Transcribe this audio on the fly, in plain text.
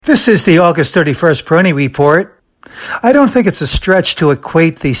This is the August 31st Peroni Report. I don't think it's a stretch to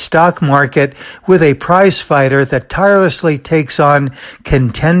equate the stock market with a prize fighter that tirelessly takes on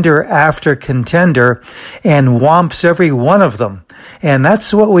contender after contender and whomps every one of them. And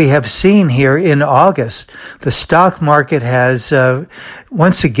that's what we have seen here in August. The stock market has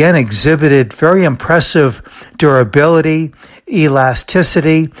once again exhibited very impressive durability,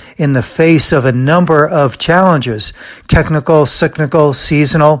 elasticity in the face of a number of challenges, technical, cyclical,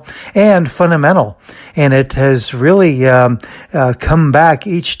 seasonal, and fundamental. And it has really come back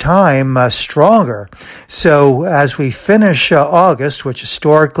each time stronger. So as we finish August, which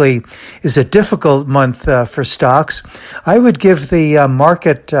historically is a difficult month for stocks, I would give the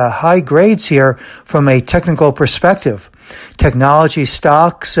market high grades here from a technical perspective. Technology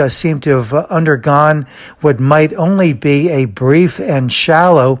stocks seem to have undergone what might only be a brief and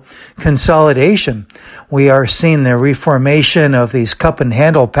shallow consolidation. We are seeing the reformation of these cup and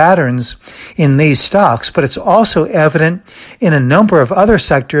handle patterns in these stocks, but it's also evident in a number of other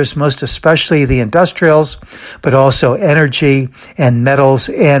sectors, most especially the industrials, but also energy and metals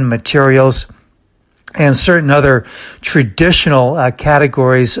and materials, and certain other traditional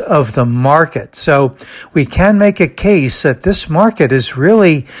categories of the market. So we can make a case that this market is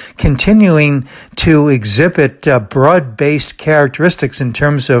really continuing to exhibit broad-based characteristics in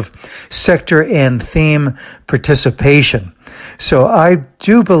terms of sector and theme participation. So I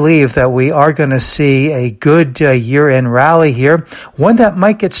do believe that we are going to see a good year-end rally here, one that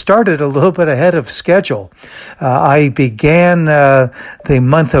might get started a little bit ahead of schedule. I began the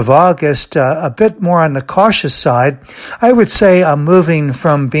month of August a bit more on the cautious side. I would say I'm moving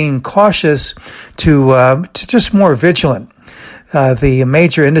from being cautious to just more vigilant. The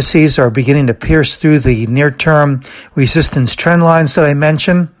major indices are beginning to pierce through the near-term resistance trend lines that I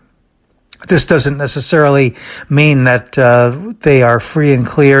mentioned. This doesn't necessarily mean that they are free and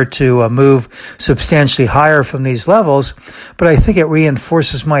clear to move substantially higher from these levels, but I think it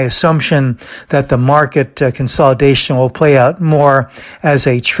reinforces my assumption that the market consolidation will play out more as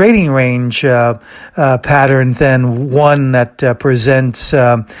a trading range pattern than one that presents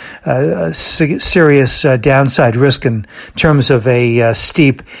serious downside risk in terms of a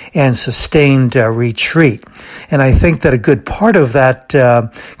steep and sustained retreat. And I think that a good part of that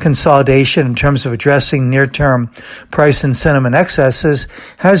consolidation in terms of addressing near-term price and sentiment excesses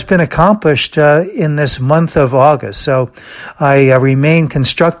has been accomplished in this month of August. So I remain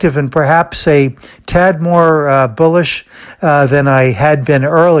constructive and perhaps a tad more bullish than I had been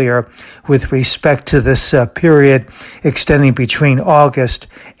earlier with respect to this period extending between August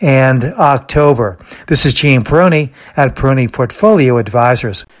and October. This is Gene Peroni at Peroni Portfolio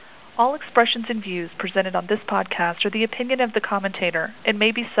Advisors. All expressions and views presented on this podcast are the opinion of the commentator and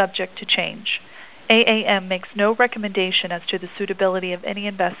may be subject to change. AAM makes no recommendation as to the suitability of any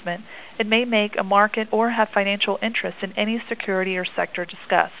investment and may make a market or have financial interest in any security or sector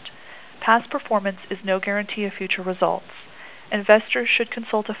discussed. Past performance is no guarantee of future results. Investors should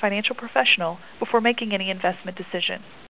consult a financial professional before making any investment decision.